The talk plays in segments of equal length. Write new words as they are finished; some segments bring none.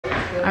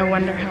I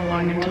wonder how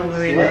long until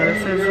Louis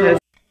notices his.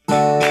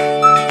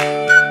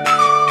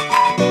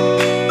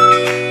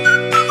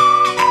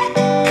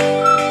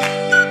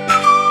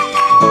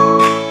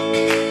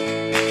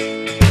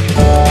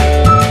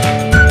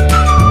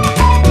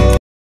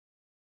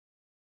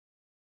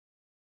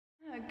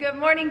 Good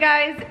morning,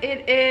 guys.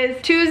 It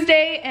is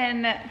Tuesday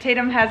and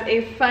Tatum has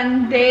a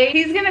fun day.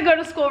 He's gonna go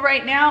to school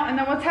right now, and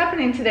then what's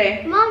happening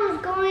today? Mom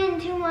is going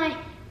to my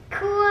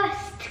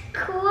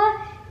school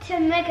to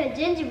make a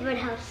gingerbread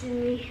house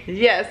in me.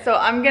 Yes, so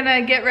I'm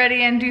gonna get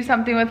ready and do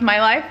something with my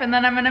life, and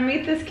then I'm gonna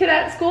meet this kid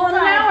at school in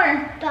an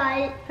hour.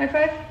 Bye. High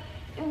five.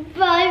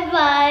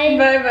 Bye-bye.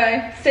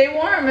 Bye-bye. Stay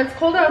warm. It's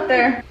cold out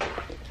there.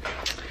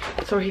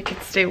 So he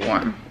could stay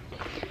warm.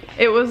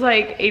 It was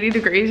like 80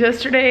 degrees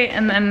yesterday,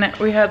 and then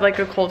we had like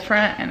a cold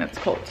front, and it's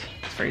cold.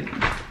 It's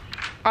freezing.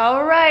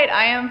 All right,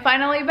 I am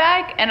finally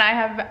back, and I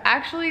have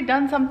actually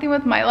done something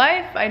with my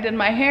life. I did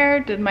my hair,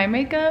 did my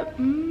makeup.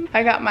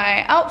 I got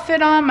my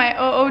outfit on, my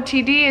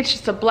OOTD. It's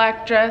just a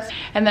black dress,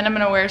 and then I'm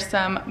gonna wear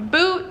some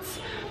boots.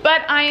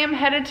 But I am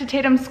headed to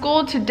Tatum's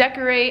school to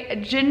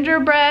decorate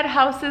gingerbread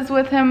houses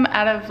with him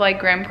out of like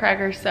graham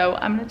crackers. So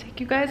I'm gonna take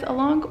you guys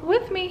along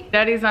with me.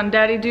 Daddy's on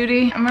daddy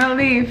duty. I'm gonna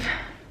leave.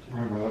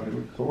 Oh, well, you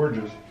look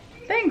gorgeous.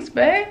 Thanks,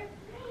 babe.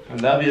 I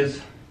love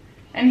yous.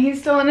 And he's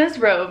still in his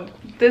robe.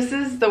 This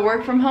is the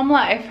work from home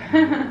life.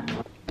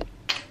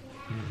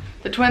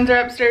 The twins are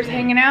upstairs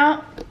hanging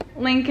out.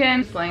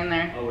 Lincoln's laying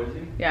there. Oh, is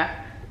he? Yeah.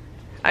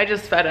 I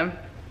just fed him.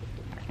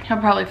 He'll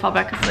probably fall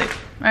back asleep.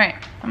 All right,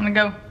 I'm gonna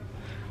go.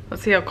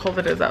 Let's see how cold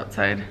it is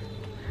outside.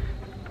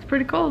 It's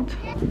pretty cold.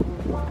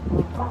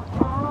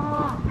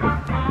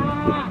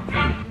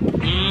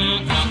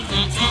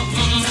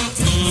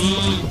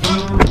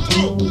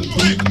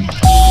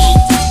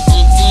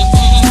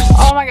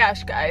 Oh my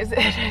gosh, guys,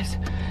 it is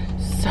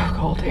so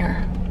cold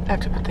here. I have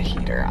to put the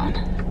heater on.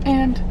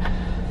 And,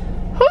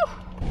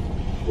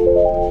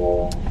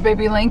 whew,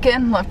 baby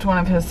Lincoln left one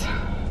of his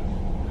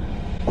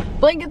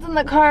blankets in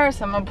the car,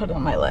 so I'm gonna put it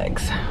on my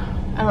legs.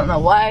 I don't know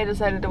why I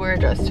decided to wear a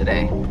dress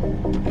today.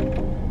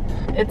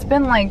 It's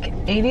been like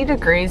 80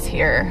 degrees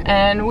here,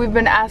 and we've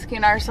been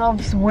asking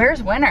ourselves,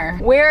 where's winter?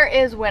 Where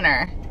is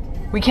winter?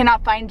 We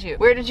cannot find you.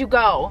 Where did you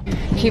go?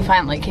 He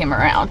finally came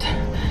around,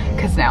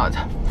 because now it's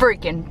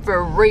freaking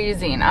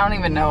freezing. I don't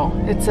even know.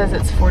 It says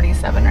it's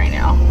 47 right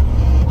now.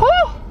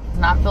 Whew! Does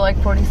not feel like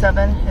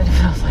 47. It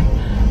feels like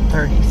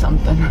 30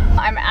 something.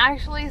 I'm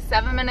actually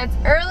 7 minutes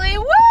early.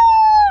 Woo!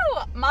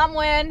 Mom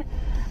win.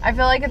 I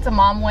feel like it's a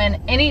mom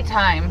win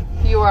anytime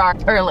you are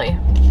early,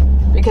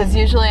 because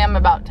usually I'm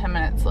about 10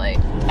 minutes late.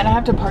 And I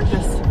have to park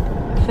this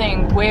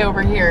thing way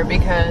over here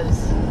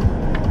because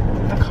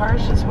the car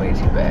is just way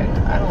too big.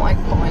 I don't like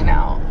pulling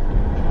out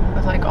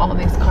with like all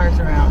these cars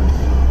around.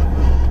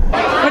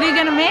 What are you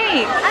gonna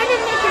make? I'm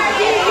gonna make a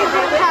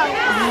gingerbread house.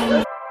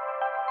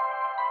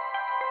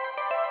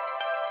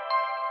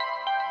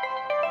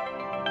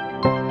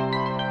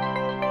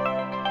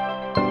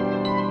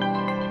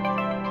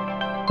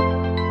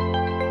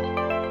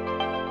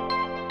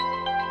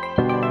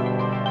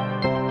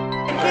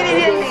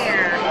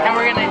 And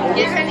we're gonna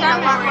get some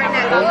and we're gonna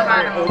put it on the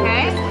bottom,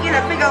 okay? Get a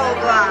big old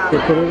blob.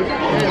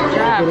 Good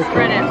job.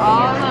 Spread it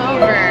all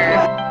over.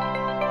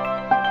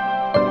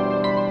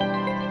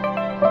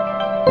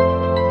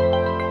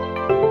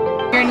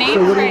 Your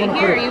name's right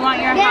here. You want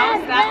your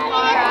house that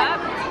far up?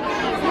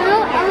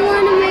 No, I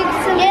want to make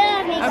some.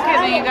 Okay,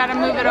 then you gotta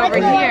move it over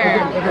here.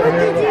 What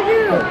did you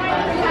do?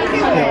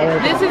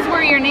 This is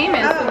where your name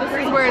is, so this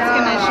is where it's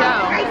gonna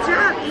show. Great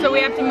job. So we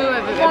have to move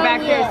it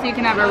back there so you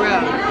can have a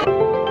room.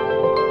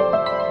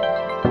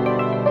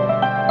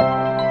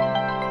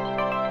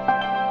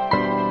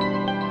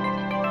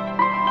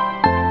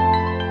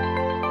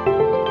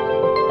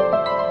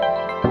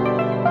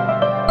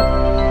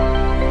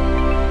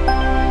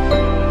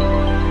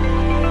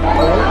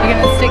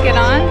 Stick it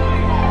on?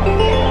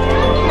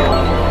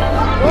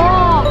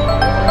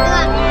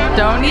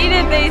 Don't eat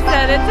it, they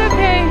said. It's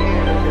okay.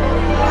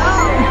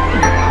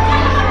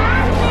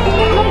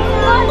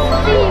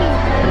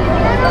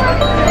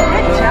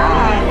 Good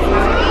job.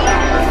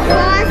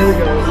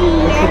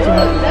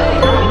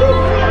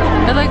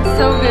 It looks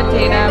so good,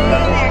 Tatum.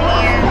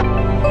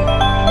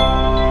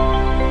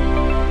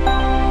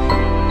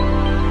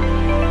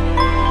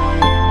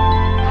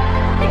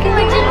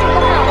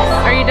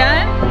 Are you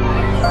done?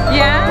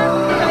 Yeah?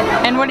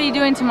 And what are you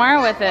doing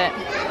tomorrow with it?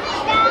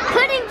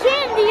 Putting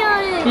candy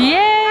on it.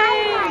 Yay!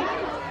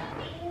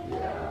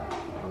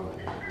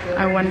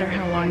 I wonder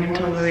how long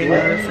until Louis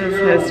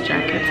notices his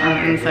jacket's on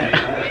the inside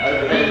out.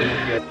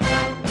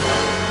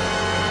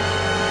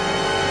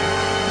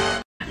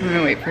 I'm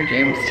gonna wait for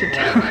James to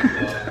tell him.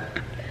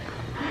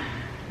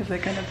 Because I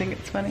kind of think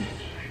it's funny.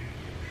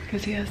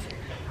 Because he has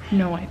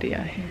no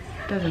idea. He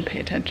doesn't pay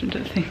attention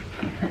to things.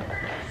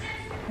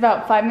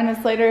 About 5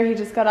 minutes later, he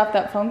just got off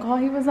that phone call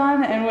he was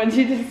on, and what did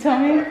you just tell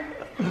me?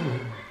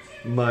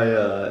 My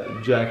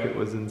jacket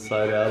was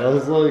inside out. I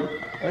was like,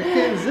 I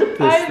can't zip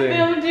this I thing.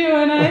 filmed you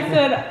and I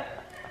said,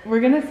 we're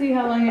gonna see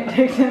how long it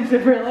takes him to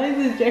realize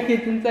his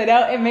jacket's inside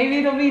out, and maybe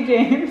it'll be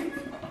James.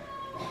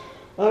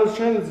 I was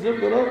trying to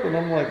zip it up and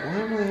I'm like, why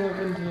am I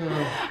having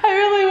to... I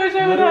really wish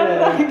I would have had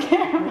it on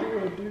camera. How do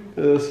I do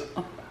this?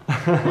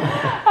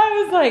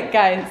 I was like,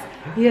 guys,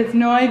 he has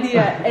no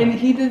idea and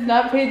he does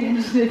not pay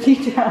attention to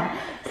detail.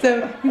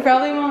 So he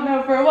probably won't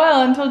know for a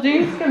while until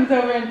James comes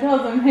over and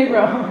tells him, hey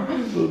bro,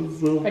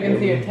 So I can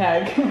see a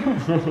tag.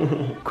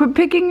 Quit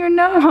picking your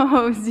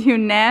nose, you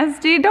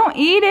nasty. Don't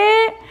eat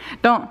it.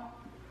 Don't.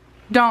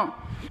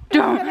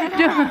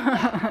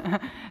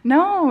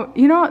 No,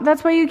 you know,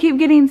 that's why you keep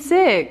getting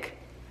sick.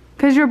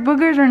 Because your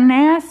boogers are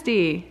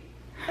nasty.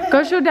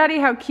 Go show daddy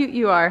how cute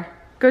you are.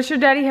 Go show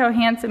daddy how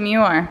handsome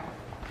you are.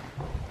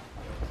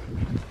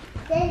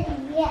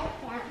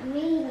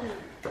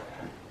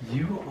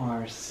 You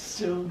are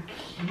so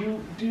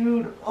cute,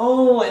 dude.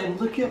 Oh, and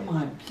look at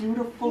my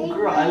beautiful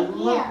girl. I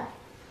love...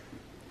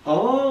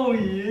 Oh,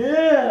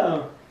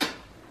 yeah.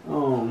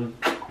 Oh,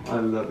 I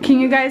love you. Can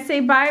you guys say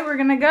bye? We're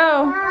gonna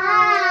go.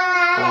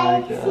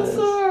 Bye, guys.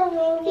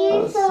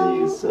 I'll see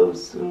you so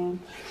soon.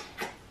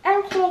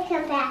 Okay,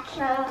 come back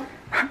so.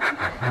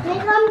 We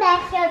come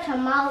back here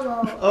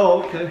tomorrow.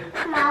 Oh, okay.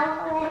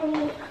 Tomorrow when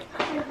we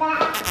come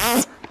back.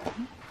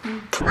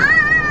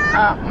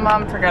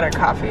 Mom forgot her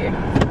coffee.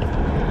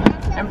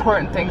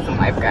 Important things in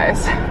life,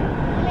 guys.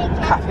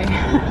 Coffee.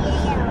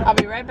 I'll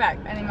be right back.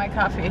 I need my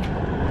coffee.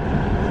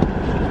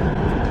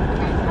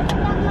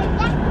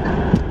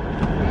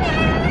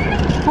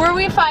 Were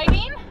we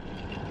fighting?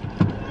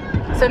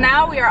 So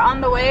now we are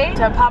on the way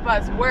to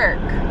Papa's work.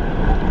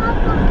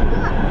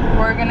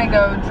 We're gonna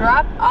go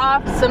drop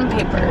off some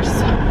papers.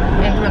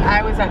 And when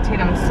I was at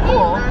Tatum's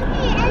school,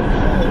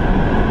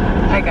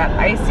 I got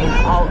icing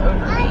all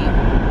over me.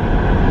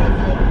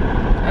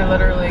 I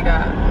literally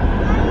got...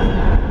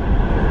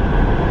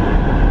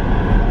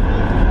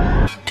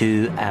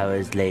 2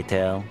 hours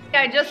later.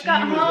 I just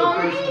got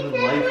home,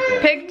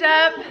 picked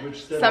up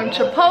some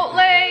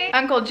Chipotle.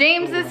 Uncle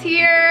James is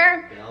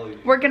here,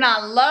 working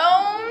on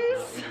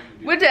loans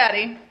with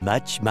Daddy.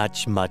 Much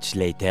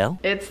later.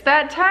 It's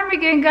that time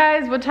again,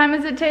 guys. What time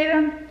is it,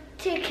 Tatum?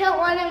 To cut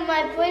one of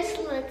my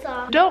bracelets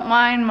off. Don't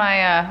mind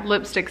my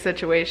lipstick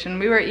situation.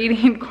 We were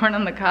eating corn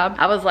on the cob.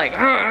 I was like,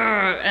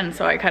 "Argh," and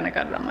so I kind of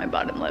got it on my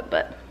bottom lip,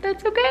 but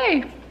that's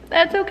okay.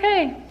 That's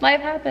okay.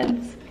 Life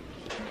happens.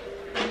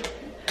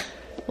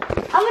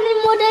 How many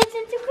more days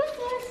into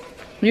Christmas?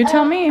 You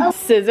tell me.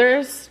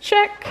 Scissors,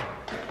 check.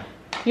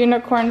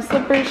 Unicorn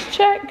slippers,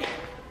 check.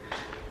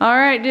 All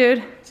right,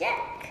 dude.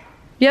 Check.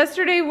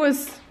 Yesterday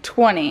was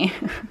 20.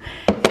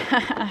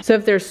 So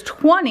if there's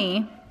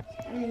 20.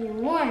 Only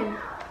one.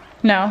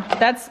 No,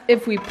 that's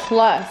if we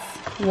plus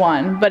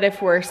 1. But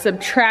if we're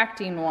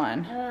subtracting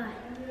 1.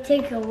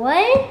 Take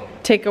away?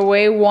 Take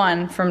away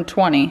 1 from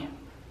 20.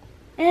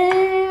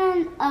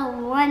 And a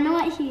 1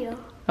 right here.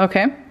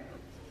 Okay.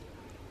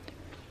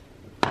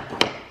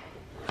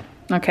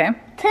 Okay.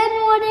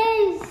 10 more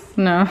days.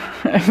 No.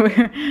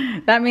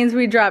 That means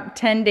we dropped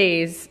 10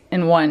 days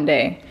in 1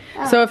 day.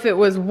 So if it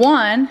was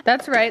 1,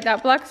 that's right,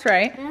 that block's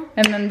right. Yeah.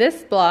 And then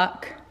this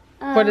block,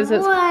 what is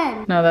it?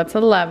 1. No, that's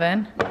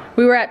 11.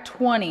 We were at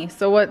 20,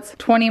 so what's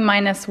 20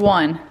 minus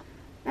 1?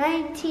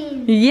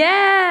 19.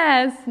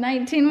 Yes!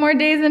 19 more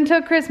days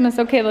until Christmas.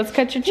 Okay, let's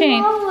cut your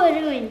chain. Tomorrow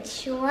we're doing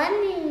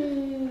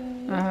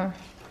 20.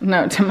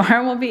 No,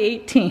 tomorrow will be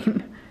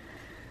 18.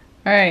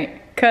 All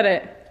right, cut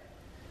it.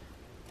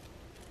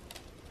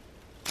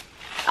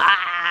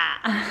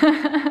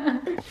 Ah!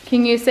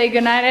 Can you say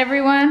goodnight,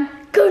 everyone?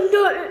 Good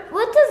night.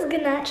 What does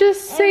good night?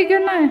 Just say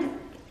goodnight.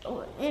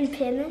 In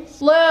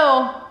Spanish?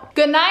 Lou,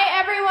 good night,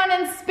 everyone,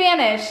 in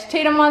Spanish.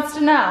 Tatum wants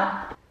to know.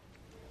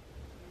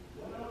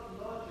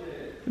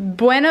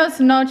 Buenos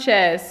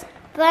noches.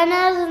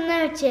 Buenas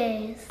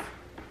noches.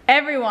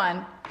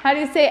 Everyone. How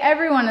do you say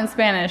everyone in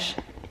Spanish?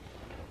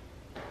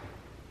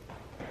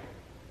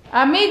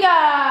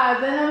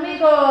 Amigas and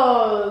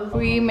amigos.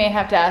 We may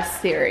have to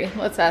ask Siri.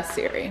 Let's ask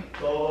Siri.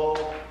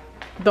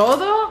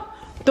 Todo?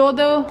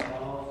 Todo?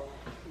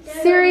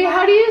 Siri,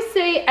 how do you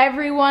say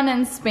everyone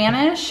in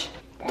Spanish?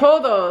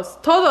 Todos.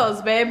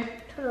 Todos, babe.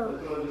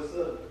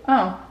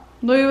 Oh,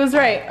 Louis was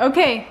right.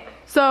 Okay,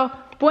 so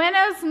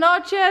buenas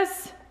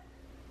noches,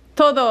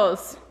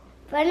 todos.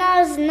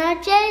 Buenas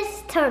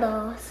noches,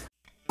 todos.